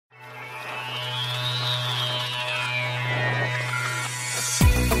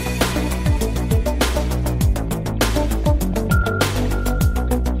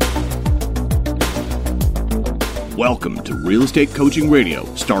Welcome to Real Estate Coaching Radio,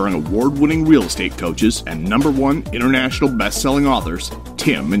 starring award-winning real estate coaches and #1 international best-selling authors,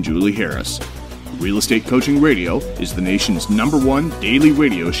 Tim and Julie Harris. Real Estate Coaching Radio is the nation's #1 daily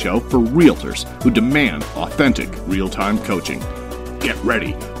radio show for realtors who demand authentic, real-time coaching. Get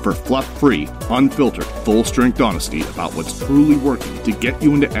ready for fluff-free, unfiltered, full-strength honesty about what's truly working to get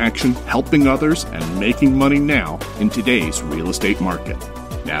you into action, helping others, and making money now in today's real estate market.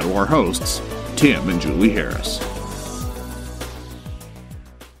 Now to our hosts, Tim and Julie Harris.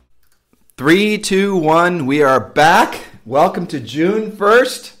 3, 2, 1, we are back. Welcome to June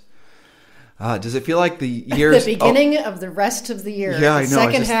 1st. Does it feel like the year's... the beginning of the rest of the year. Yeah, I know. I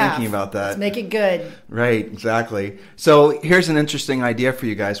was just half. thinking about that. Let's make it good. Right, exactly. So here's an interesting idea for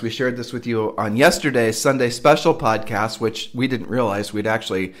you guys. We shared this with you on yesterday's Sunday special podcast, which we didn't realize we'd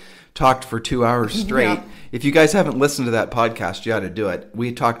actually talked for 2 hours straight. Yeah. If you guys haven't listened to that podcast, you ought to do it.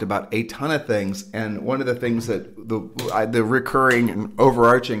 We talked about a ton of things, and one of the things that the recurring and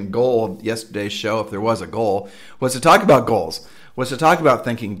overarching goal of yesterday's show, if there was a goal, was to talk about goals, was to talk about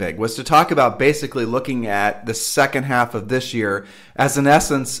thinking big, was to talk about basically looking at the second half of this year as, in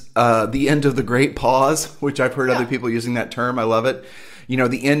essence, the end of the great pause, which I've heard other people using that term. I love it. You know,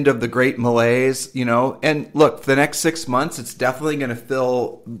 the end of the great malaise, you know. And look, for the next 6 months, it's definitely going to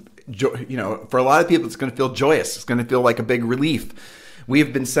feel, for a lot of people, it's going to feel joyous. It's going to feel like a big relief.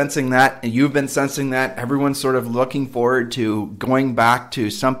 We've been sensing that, and you've been sensing that. Everyone's sort of looking forward to going back to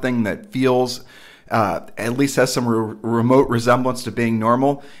something that feels at least has some remote resemblance to being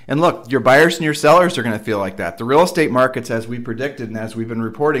normal. And look, your buyers and your sellers are going to feel like that. The real estate markets, as we predicted and as we've been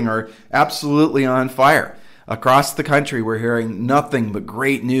reporting, are absolutely on fire. Across the country, we're hearing nothing but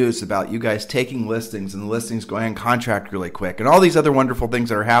great news about you guys taking listings and the listings going on contract really quick and all these other wonderful things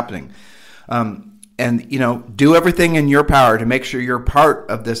that are happening. And, do everything in your power to make sure you're part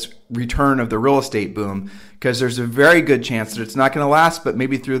of this return of the real estate boom, because there's a very good chance that it's not going to last, but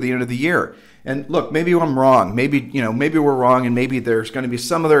maybe through the end of the year. And look, maybe I'm wrong. Maybe we're wrong, and maybe there's going to be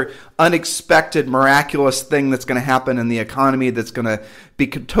some other unexpected, miraculous thing that's going to happen in the economy that's going to be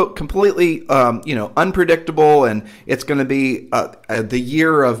completely, unpredictable, and it's going to be the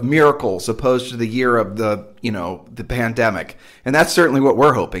year of miracles opposed to the year of the pandemic. And that's certainly what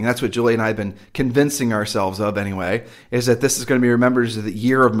we're hoping. That's what Julie and I have been convincing ourselves of anyway, is that this is going to be remembered as the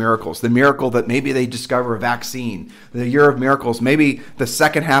year of miracles, the miracle that maybe they discover a vaccine, the year of miracles. Maybe the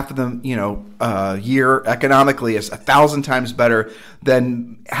second half of the year economically is 1,000 times better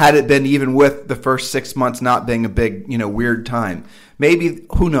than had it been even with the first 6 months not being a big, weird time. Maybe,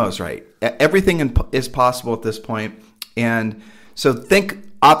 who knows, right? Everything is possible at this point. And so think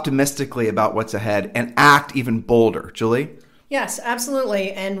optimistically about what's ahead and act even bolder. Julie? Yes,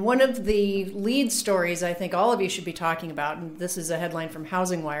 absolutely. And one of the lead stories I think all of you should be talking about, and this is a headline from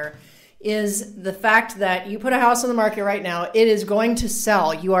Housing Wire, is the fact that you put a house on the market right now, it is going to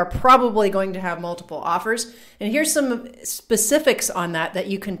sell. You are probably going to have multiple offers. And here's some specifics on that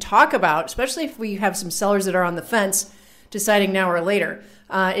you can talk about, especially if we have some sellers that are on the fence deciding now or later.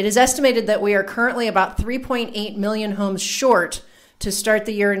 It is estimated that we are currently about 3.8 million homes short to start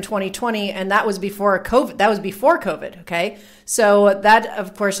the year in 2020, and that was before COVID. Okay, so that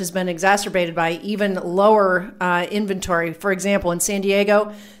of course has been exacerbated by even lower inventory. For example, in San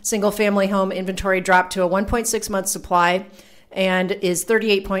Diego, single-family home inventory dropped to a 1.6 month supply and is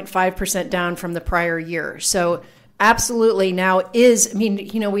 38.5% down from the prior year. So absolutely now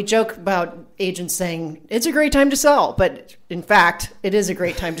we joke about agents saying it's a great time to sell, but in fact, it is a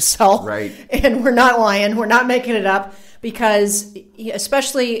great time to sell. Right. And we're not lying. We're not making it up, because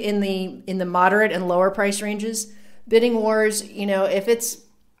especially in the moderate and lower price ranges, bidding wars, if it's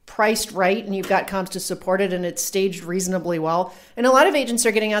priced right and you've got comps to support it and it's staged reasonably well. And a lot of agents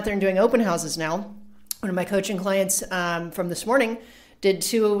are getting out there and doing open houses now. One of my coaching clients from this morning did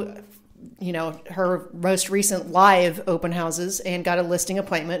 2 her most recent live open houses and got a listing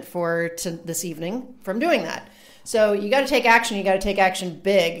appointment for this evening from doing that. So you got to take action. You got to take action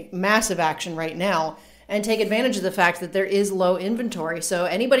big, massive action right now, and take advantage of the fact that there is low inventory. So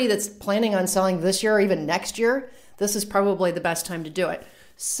anybody that's planning on selling this year or even next year, this is probably the best time to do it.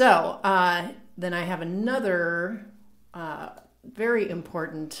 So then I have another very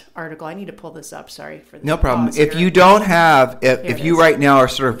important article. I need to pull this up. Sorry for the No problem. pause If here. you don't have, if you is. right now are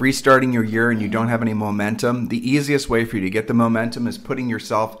sort of restarting your year and you don't have any momentum, the easiest way for you to get the momentum is putting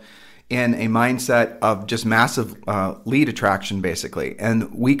yourself in a mindset of just massive lead attraction, basically.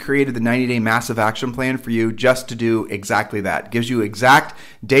 And we created the 90-day massive action plan for you just to do exactly that. It gives you exact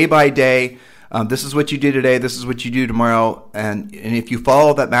day-by-day This is what you do today. This is what you do tomorrow. And if you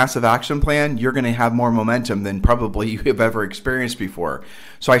follow that massive action plan, you're going to have more momentum than probably you have ever experienced before.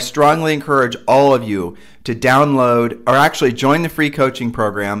 So I strongly encourage all of you to download or actually join the free coaching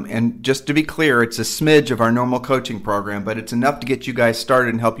program. And just to be clear, it's a smidge of our normal coaching program, but it's enough to get you guys started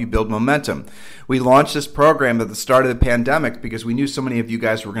and help you build momentum. We launched this program at the start of the pandemic because we knew so many of you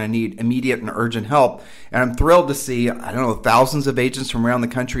guys were going to need immediate and urgent help. And I'm thrilled to see, thousands of agents from around the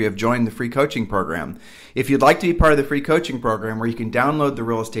country have joined the free coaching program. If you'd like to be part of the free coaching program, where you can download the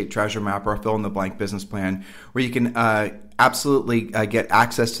real estate treasure map or fill in the blank business plan, where you can absolutely get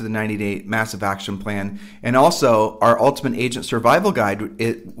access to the 90-day massive action plan, and also our ultimate agent survival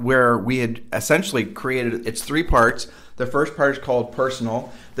guide, where we had essentially created, it's 3 parts. The first part is called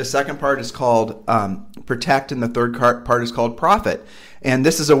personal. The second part is called protect, and the third part is called profit. And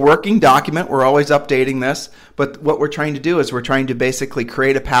this is a working document. We're always updating this. But what we're trying to do is we're trying to basically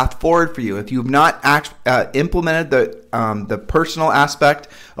create a path forward for you. If you've not implemented the personal aspect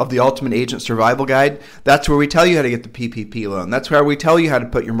of the Ultimate Agent Survival Guide, that's where we tell you how to get the PPP loan. That's where we tell you how to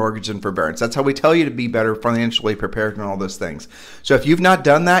put your mortgage in forbearance. That's how we tell you to be better financially prepared and all those things. So if you've not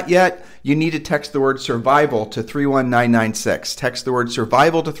done that yet, you need to text the word survival to 31996. Text the word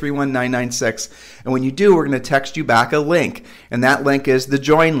survival to 31996. And when you do, we're going to text you back a link. And that link is the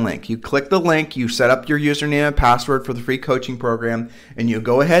join link. You click the link, you set up your username and password for the free coaching program, and you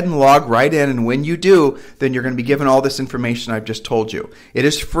go ahead and log right in. And when you do, then you're going to be given all this information I've just told you. It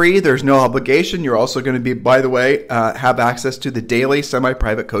is free. There's no obligation. You're also going to be, by the way, have access to the daily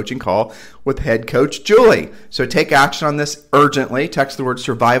semi-private coaching call with head coach Julie. So take action on this urgently. Text the word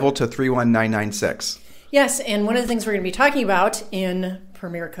survival to 31996. Yes, and one of the things we're going to be talking about in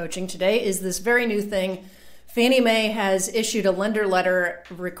Premier Coaching today is this very new thing. Fannie Mae has issued a lender letter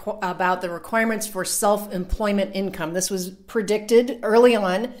about the requirements for self-employment income. This was predicted early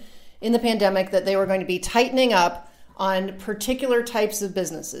on in the pandemic that they were going to be tightening up on particular types of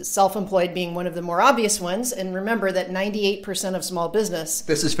businesses, self-employed being one of the more obvious ones. And remember that 98% of small business.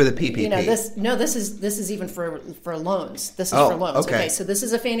 This is for the PPP. This is even for loans. This is for loans. Okay, so this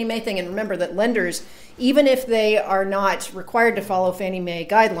is a Fannie Mae thing. And remember that lenders, even if they are not required to follow Fannie Mae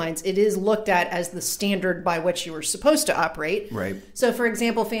guidelines, it is looked at as the standard by which you are supposed to operate. Right. So, for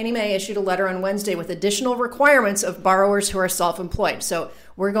example, Fannie Mae issued a letter on Wednesday with additional requirements of borrowers who are self-employed. So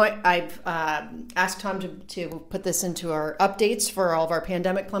I've asked Tom to put this into our updates for all of our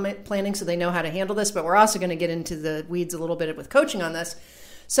pandemic planning so they know how to handle this, but we're also going to get into the weeds a little bit with coaching on this.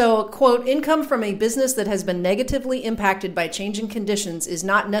 So, quote, income from a business that has been negatively impacted by changing conditions is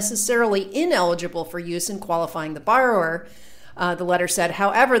not necessarily ineligible for use in qualifying the borrower, the letter said.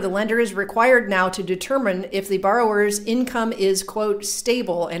 However, the lender is required now to determine if the borrower's income is, quote,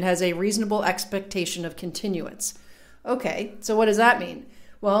 stable and has a reasonable expectation of continuance. Okay, so what does that mean?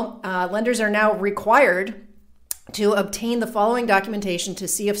 Well, lenders are now required to obtain the following documentation to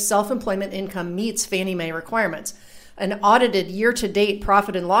see if self-employment income meets Fannie Mae requirements. An audited year-to-date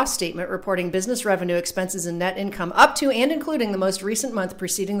profit and loss statement reporting business revenue, expenses, and net income up to and including the most recent month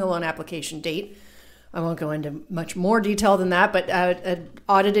preceding the loan application date. I won't go into much more detail than that, but an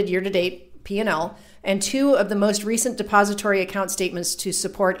audited year-to-date P&L, and 2 of the most recent depository account statements to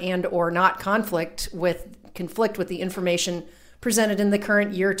support and or not conflict with the information presented in the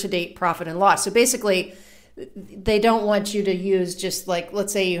current year-to-date profit and loss. So basically, they don't want you to use just like,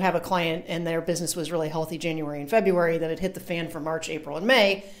 let's say you have a client and their business was really healthy January and February, then it hit the fan for March, April, and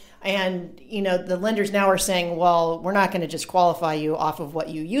May. And, the lenders now are saying, well, we're not going to just qualify you off of what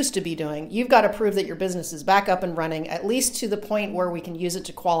you used to be doing. You've got to prove that your business is back up and running, at least to the point where we can use it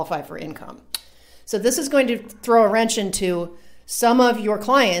to qualify for income. So this is going to throw a wrench into some of your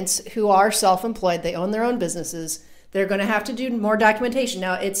clients who are self-employed. They own their own businesses. They're going to have to do more documentation.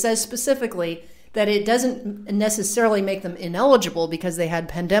 Now, it says specifically that it doesn't necessarily make them ineligible because they had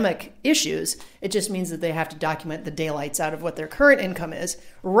pandemic issues. It just means that they have to document the daylights out of what their current income is,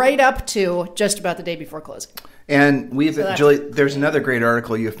 right up to just about the day before closing. And Julie, there's another great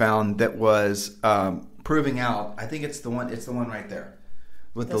article you found that was proving out. I think it's the one right there.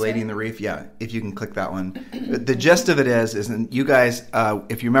 With the lady in the reef, yeah, if you can click that one. The gist of it is you guys,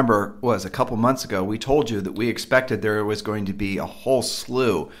 if you remember, was a couple months ago, we told you that we expected there was going to be a whole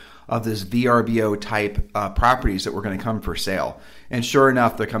slew of this VRBO type properties that were going to come for sale. And sure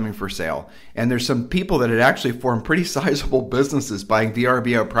enough, they're coming for sale. And there's some people that had actually formed pretty sizable businesses buying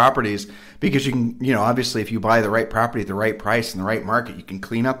VRBO properties because you can, obviously if you buy the right property at the right price in the right market, you can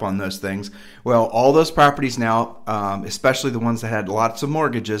clean up on those things. Well, all those properties now, especially the ones that had lots of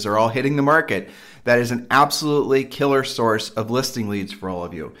mortgages, are all hitting the market. That is an absolutely killer source of listing leads for all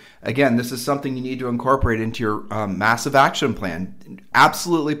of you. Again, this is something you need to incorporate into your massive action plan.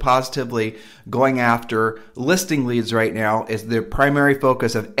 absolutely positively going after listing leads right now is the primary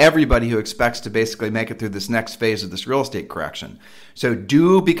focus of everybody who expects to basically make it through this next phase of this real estate correction. So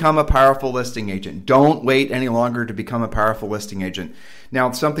do become a powerful listing agent. Don't wait any longer to become a powerful listing agent.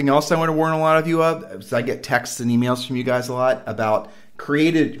 Now, something else I want to warn a lot of you of, is I get texts and emails from you guys a lot about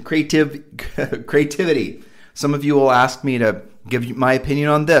creativity. Some of you will ask me to give you my opinion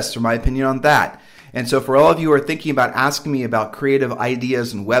on this or my opinion on that. And so for all of you who are thinking about asking me about creative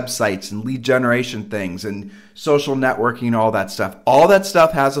ideas and websites and lead generation things and social networking and all that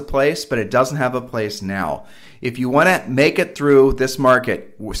stuff has a place, but it doesn't have a place now. If you want to make it through this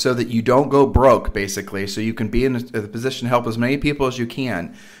market so that you don't go broke, basically, so you can be in a position to help as many people as you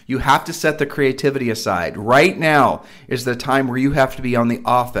can, you have to set the creativity aside. Right now is the time where you have to be on the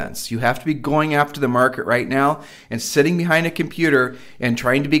offense. You have to be going after the market right now and sitting behind a computer and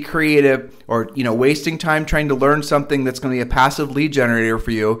trying to be creative or, wasting time trying to learn something that's going to be a passive lead generator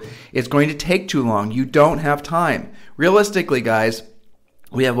for you is going to take too long. You don't have time. Realistically, guys,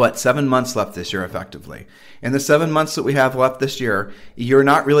 we have 7 months left this year effectively. In the 7 months that we have left this year, you're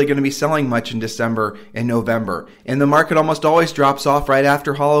not really going to be selling much in December and November. And the market almost always drops off right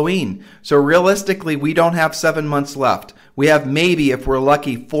after Halloween. So realistically, we don't have 7 months left. We have maybe, if we're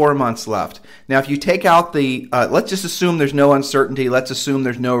lucky, 4 months left. Now, if you take out the, let's just assume there's no uncertainty. Let's assume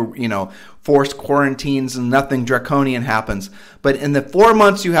there's no, forced quarantines and nothing draconian happens. But in the 4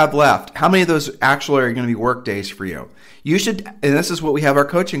 months you have left, how many of those actually are going to be work days for you? You should, and this is what we have our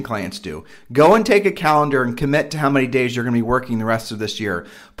coaching clients do, go and take a calendar and commit to how many days you're going to be working the rest of this year.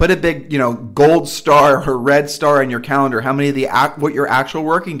 Put a big, gold star or red star in your calendar, how many of what your actual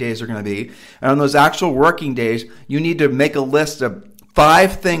working days are going to be. And on those actual working days, you need to make a list of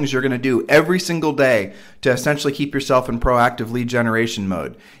 5 things you're going to do every single day to essentially keep yourself in proactive lead generation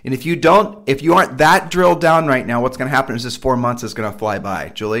mode. And if you aren't that drilled down right now, what's going to happen is this 4 months is going to fly by.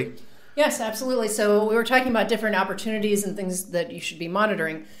 Julie? Yes, absolutely. So we were talking about different opportunities and things that you should be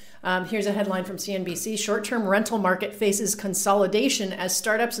monitoring. Here's a headline from CNBC. Short-term rental market faces consolidation as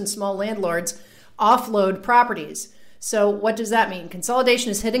startups and small landlords offload properties. So what does that mean? Consolidation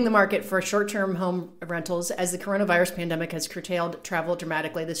is hitting the market for short-term home rentals as the coronavirus pandemic has curtailed travel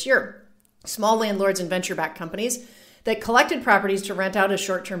dramatically this year. Small landlords and venture-backed companies that collected properties to rent out as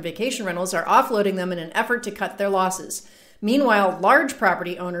short-term vacation rentals are offloading them in an effort to cut their losses. Meanwhile, large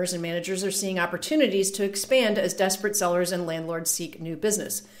property owners and managers are seeing opportunities to expand as desperate sellers and landlords seek new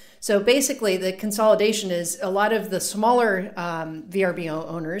business. So basically, the consolidation is a lot of the smaller VRBO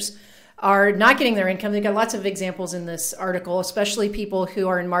owners are not getting their income. They've got lots of examples in this article, especially people who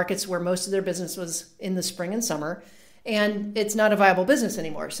are in markets where most of their business was in the spring and summer, and it's not a viable business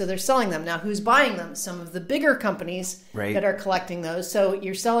anymore. So they're selling them. Now, who's buying them? Some of the bigger companies that are collecting those. So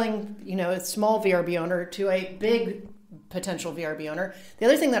you're selling, a small VRB owner to a big potential VRB owner. The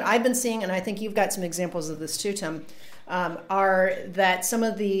other thing that I've been seeing, and I think you've got some examples of this too, Tim, are that some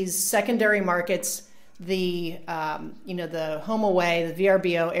of these secondary markets, the home away, the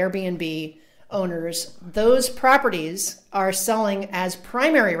VRBO, Airbnb owners, those properties are selling as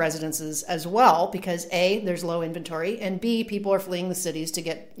primary residences as well because A, there's low inventory, and B, people are fleeing the cities to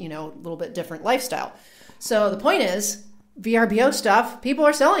get, a little bit different lifestyle. So the point is, VRBO stuff, people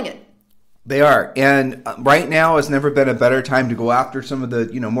are selling it. They are. And right now has never been a better time to go after some of the,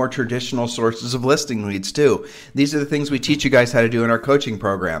 more traditional sources of listing leads too. These are the things we teach you guys how to do in our coaching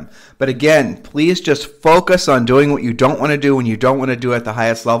program. But again, please just focus on doing what you don't want to do when you don't want to do at the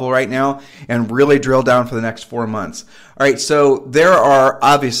highest level right now and really drill down for the next 4 months. All right. So there are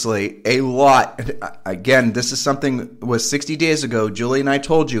obviously a lot. Again, this is something that was 60 days ago. Julie and I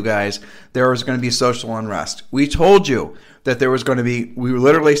told you guys there was going to be social unrest. We told you that there was going to be, we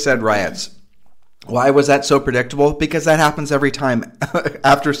literally said riots. Why was that so predictable? Because that happens every time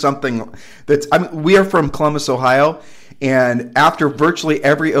after something we are from Columbus, Ohio, and after virtually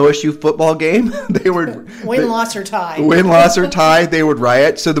every OSU football game, they would win, loss, or tie, they would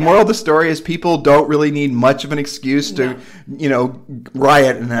riot. So the moral of the story is people don't really need much of an excuse to,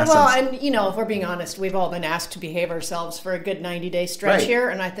 riot in essence. Well, and, if we're being honest, we've all been asked to behave ourselves for a good 90-day stretch here,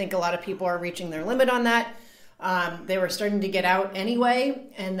 and I think a lot of people are reaching their limit on that. They were starting to get out anyway,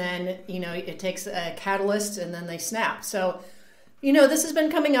 and then, it takes a catalyst and then they snap. So, this has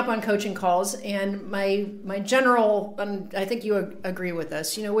been coming up on coaching calls, and my general, and I think you agree with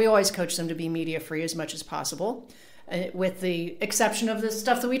this, we always coach them to be media free as much as possible, with the exception of the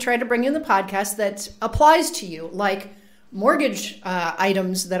stuff that we try to bring in the podcast that applies to you, like mortgage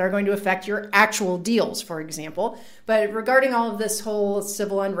items that are going to affect your actual deals, for example. But regarding all of this whole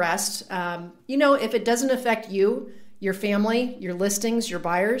civil unrest, if it doesn't affect you, your family, your listings, your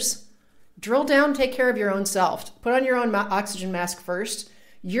buyers, drill down, take care of your own self. Put on your own oxygen mask first.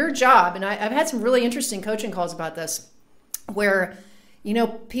 Your job, and I've had some really interesting coaching calls about this, where,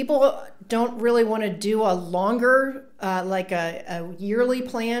 people don't really want to do a longer, like a yearly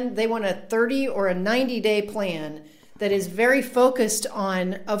plan. They want a 30 or a 90-day plan that is very focused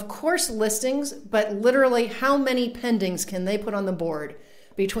on, of course, listings, but literally how many pendings can they put on the board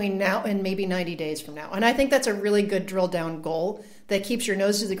between now and maybe 90 days from now. And I think that's a really good drill down goal that keeps your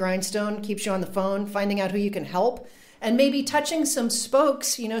nose to the grindstone, keeps you on the phone, finding out who you can help, and maybe touching some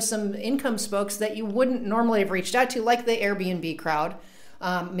spokes, some income spokes that you wouldn't normally have reached out to, like the Airbnb crowd,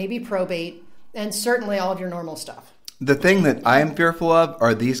 maybe probate, and certainly all of your normal stuff. The thing that I'm fearful of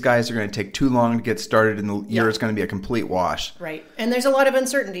are these guys are going to take too long to get started, and the year is going to be a complete wash. Right. And there's a lot of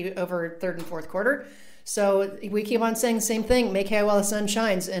uncertainty over third and fourth quarter. So we keep on saying the same thing, make hay while the sun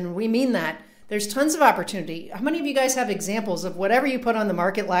shines, and we mean that. There's tons of opportunity. How many of you guys have examples of whatever you put on the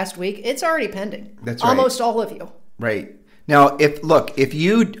market last week? It's already pending. That's right. Almost all of you. Right. Now, if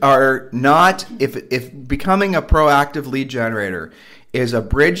you are not, if becoming a proactive lead generator is a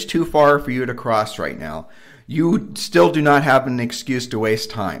bridge too far for you to cross right now, you still do not have an excuse to waste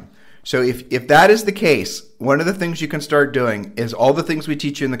time. So if that is the case, one of the things you can start doing is all the things we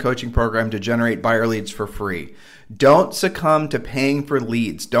teach you in the coaching program to generate buyer leads for free. Don't succumb to paying for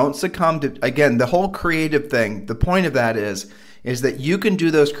leads. Don't succumb to, again, the whole creative thing. The point of that is that you can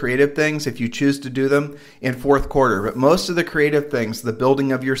do those creative things if you choose to do them in fourth quarter. But most of the creative things, the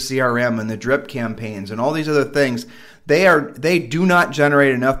building of your CRM and the drip campaigns and all these other things, they do not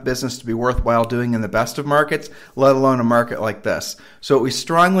generate enough business to be worthwhile doing in the best of markets, let alone a market like this. So what we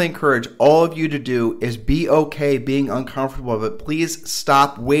strongly encourage all of you to do is be okay being uncomfortable, but please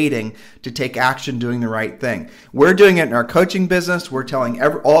stop waiting to take action doing the right thing. We're doing it in our coaching business. We're telling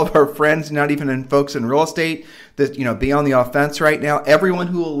all of our friends, not even in folks in real estate, that be on the offense right now. Everyone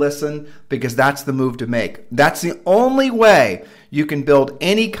who will listen, because that's the move to make. That's the only way you can build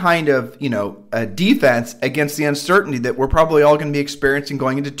any kind of a defense against the uncertainty that we're probably all going to be experiencing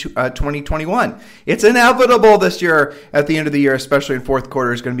going into 2021. It's inevitable this year at the end of the year, especially in fourth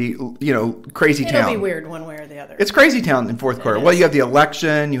quarter, is going to be crazy town. It'll be weird one way or the other. It's crazy town in fourth quarter. Well, you have the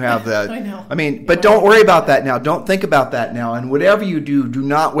election, you have the. I know. But don't worry about that now. Don't think about that now. And whatever you do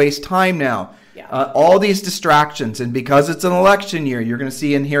not waste time now. Yeah. All these distractions, and because it's an election year, you're going to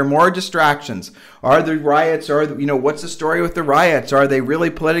see and hear more distractions. Are the riots, what's the story with the riots? Are they really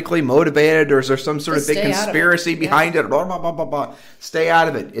politically motivated, or is there some sort of big conspiracy behind it? Blah, blah, blah, blah, blah. Stay out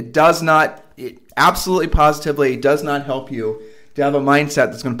of it. It does not, absolutely positively does not help you to have a mindset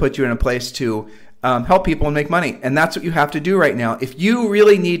that's going to put you in a place to help people and make money. And that's what you have to do right now. If you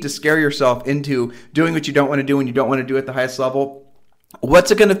really need to scare yourself into doing what you don't want to do and you don't want to do at the highest level,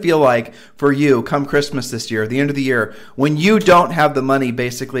 what's it going to feel like for you come Christmas this year, the end of the year, when you don't have the money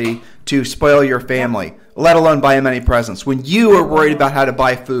basically to spoil your family, let alone buy them any presents, when you are worried about how to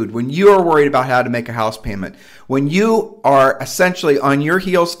buy food, when you are worried about how to make a house payment, when you are essentially on your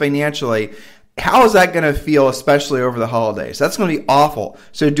heels financially? How is that going to feel, especially over the holidays? That's going to be awful.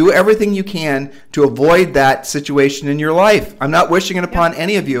 So do everything you can to avoid that situation in your life. I'm not wishing it upon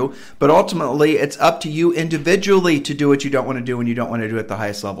any of you, but ultimately it's up to you individually to do what you don't want to do when you don't want to do it at the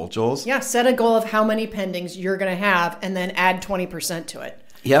highest level. Jules? Yeah, set a goal of how many pendings you're going to have and then add 20% to it.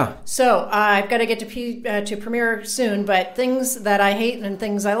 Yeah. So I've got to get to premiere soon, but things that I hate and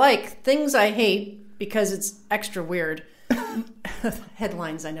things I like. Things I hate because it's extra weird.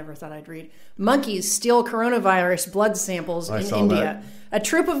 Headlines I never thought I'd read. Monkeys steal coronavirus blood samples in India. A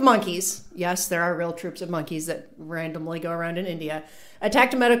troop of monkeys, yes, there are real troops of monkeys that randomly go around in India,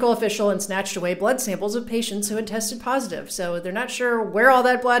 attacked a medical official and snatched away blood samples of patients who had tested positive. So they're not sure where all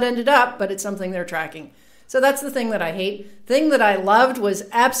that blood ended up, but it's something they're tracking. So that's the thing that I hate. Thing that I loved was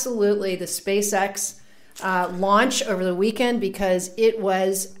absolutely the SpaceX launch over the weekend, because it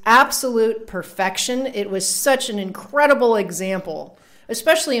was absolute perfection. It was such an incredible example,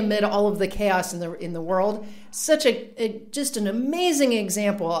 especially amid all of the chaos in the world. Such just an amazing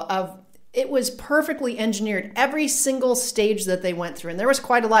example of, it was perfectly engineered, every single stage that they went through. And there was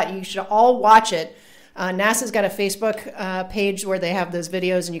quite a lot. You should all watch it. NASA's got a Facebook page where they have those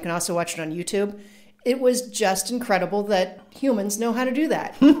videos, and you can also watch it on YouTube. It was just incredible that humans know how to do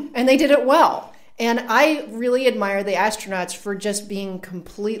that. And they did it well. And I really admire the astronauts for just being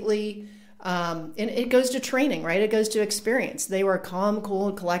completely, and it goes to training, right? It goes to experience. They were calm, cool,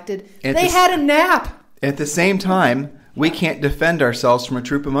 and collected. They had a nap. At the same time, we can't defend ourselves from a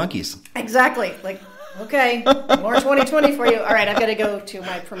troop of monkeys. Exactly. Okay, more 2020 for you. All right, I've got to go to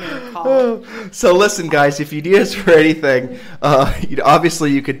my premiere call. So listen, guys, if you need us for anything,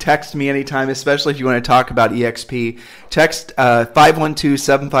 obviously you could text me anytime, especially if you want to talk about EXP. Text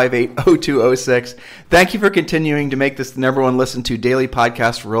 512-758-0206. Thank you for continuing to make this the number one listened to daily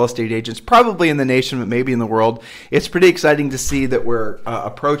podcast for real estate agents, probably in the nation, but maybe in the world. It's pretty exciting to see that we're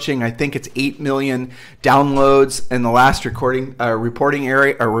approaching, I think it's 8 million downloads in the last reporting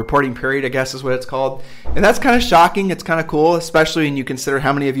period, I guess is what it's called. And that's kind of shocking. It's kind of cool, especially when you consider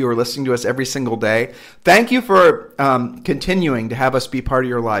how many of you are listening to us every single day. Thank you for continuing to have us be part of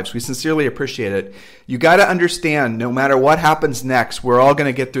your lives. We sincerely appreciate it. You got to understand, no matter what happens next, we're all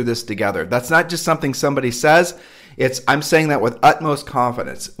going to get through this together. That's not just something somebody says. I'm saying that with utmost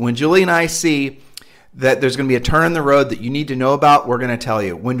confidence. When Julie and I see that there's going to be a turn in the road that you need to know about, we're going to tell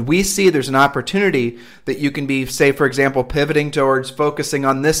you. When we see there's an opportunity that you can be, say, for example, pivoting towards focusing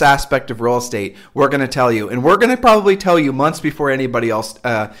on this aspect of real estate, we're going to tell you. And we're going to probably tell you months before anybody else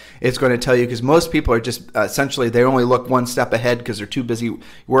is going to tell you, because most people are just essentially, they only look one step ahead because they're too busy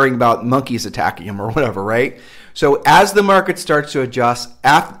worrying about monkeys attacking them or whatever, right? So as the market starts to adjust,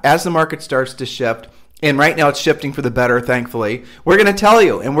 as the market starts to shift, and right now it's shifting for the better, thankfully, we're going to tell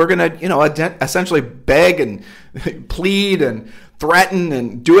you, and we're going to, essentially beg and plead and threaten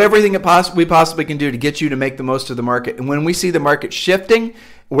and do everything we possibly can do to get you to make the most of the market. And when we see the market shifting,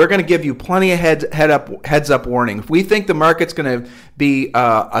 we're going to give you plenty of heads up warning. If we think the market's going to be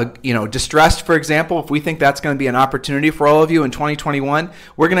distressed, for example, if we think that's going to be an opportunity for all of you in 2021,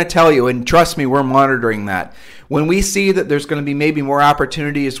 we're going to tell you, and trust me, we're monitoring that. When we see that there's going to be maybe more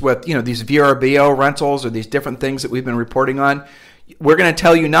opportunities with these VRBO rentals or these different things that we've been reporting on, we're going to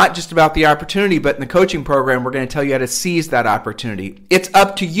tell you not just about the opportunity, but in the coaching program, we're going to tell you how to seize that opportunity. It's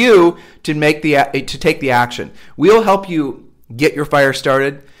up to you to take the action. We'll help you get your fire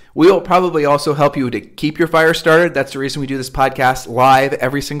started. We'll probably also help you to keep your fire started. That's the reason we do this podcast live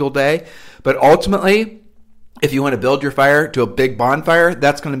every single day. But ultimately, if you want to build your fire to a big bonfire,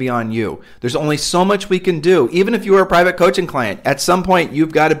 that's going to be on you. There's only so much we can do. Even if you are a private coaching client, at some point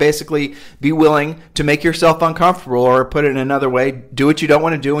you've got to basically be willing to make yourself uncomfortable, or put it in another way, do what you don't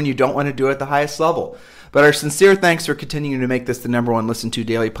want to do when you don't want to do it at the highest level. But our sincere thanks for continuing to make this the number one listened to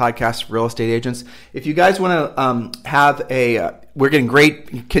daily podcast for real estate agents. If you guys want to we're getting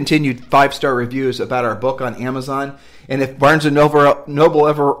great continued 5-star reviews about our book on Amazon. And if Barnes & Noble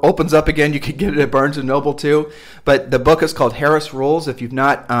ever opens up again, you can get it at Barnes & Noble too. But the book is called Harris Rules. If you've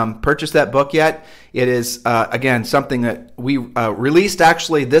not purchased that book yet, it is, again, something that we released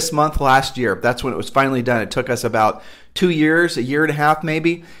actually this month last year. That's when it was finally done. It took us about 2 years, a year and a half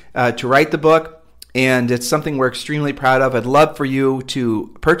maybe, to write the book. And it's something we're extremely proud of. I'd love for you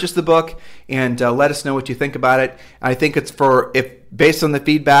to purchase the book and let us know what you think about it. I think it's based on the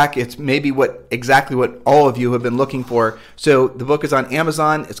feedback, it's maybe exactly what all of you have been looking for. So the book is on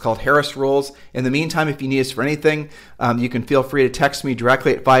Amazon. It's called Harris Rules. In the meantime, if you need us for anything, you can feel free to text me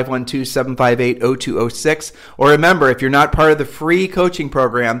directly at 512-758-0206. Or remember, if you're not part of the free coaching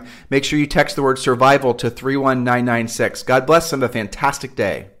program, make sure you text the word survival to 31996. God bless and have a fantastic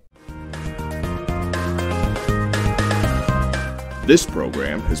day. This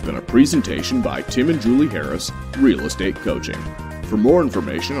program has been a presentation by Tim and Julie Harris, Real Estate Coaching. For more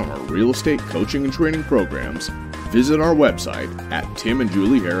information on our real estate coaching and training programs, visit our website at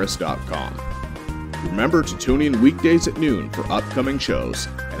timandjulieharris.com. Remember to tune in weekdays at noon for upcoming shows,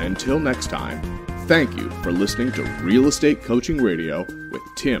 and until next time, thank you for listening to Real Estate Coaching Radio with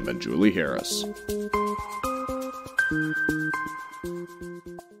Tim and Julie Harris.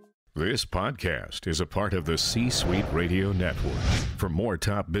 This podcast is a part of the C-Suite Radio Network. For more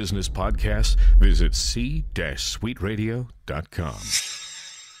top business podcasts, visit c-suiteradio.com.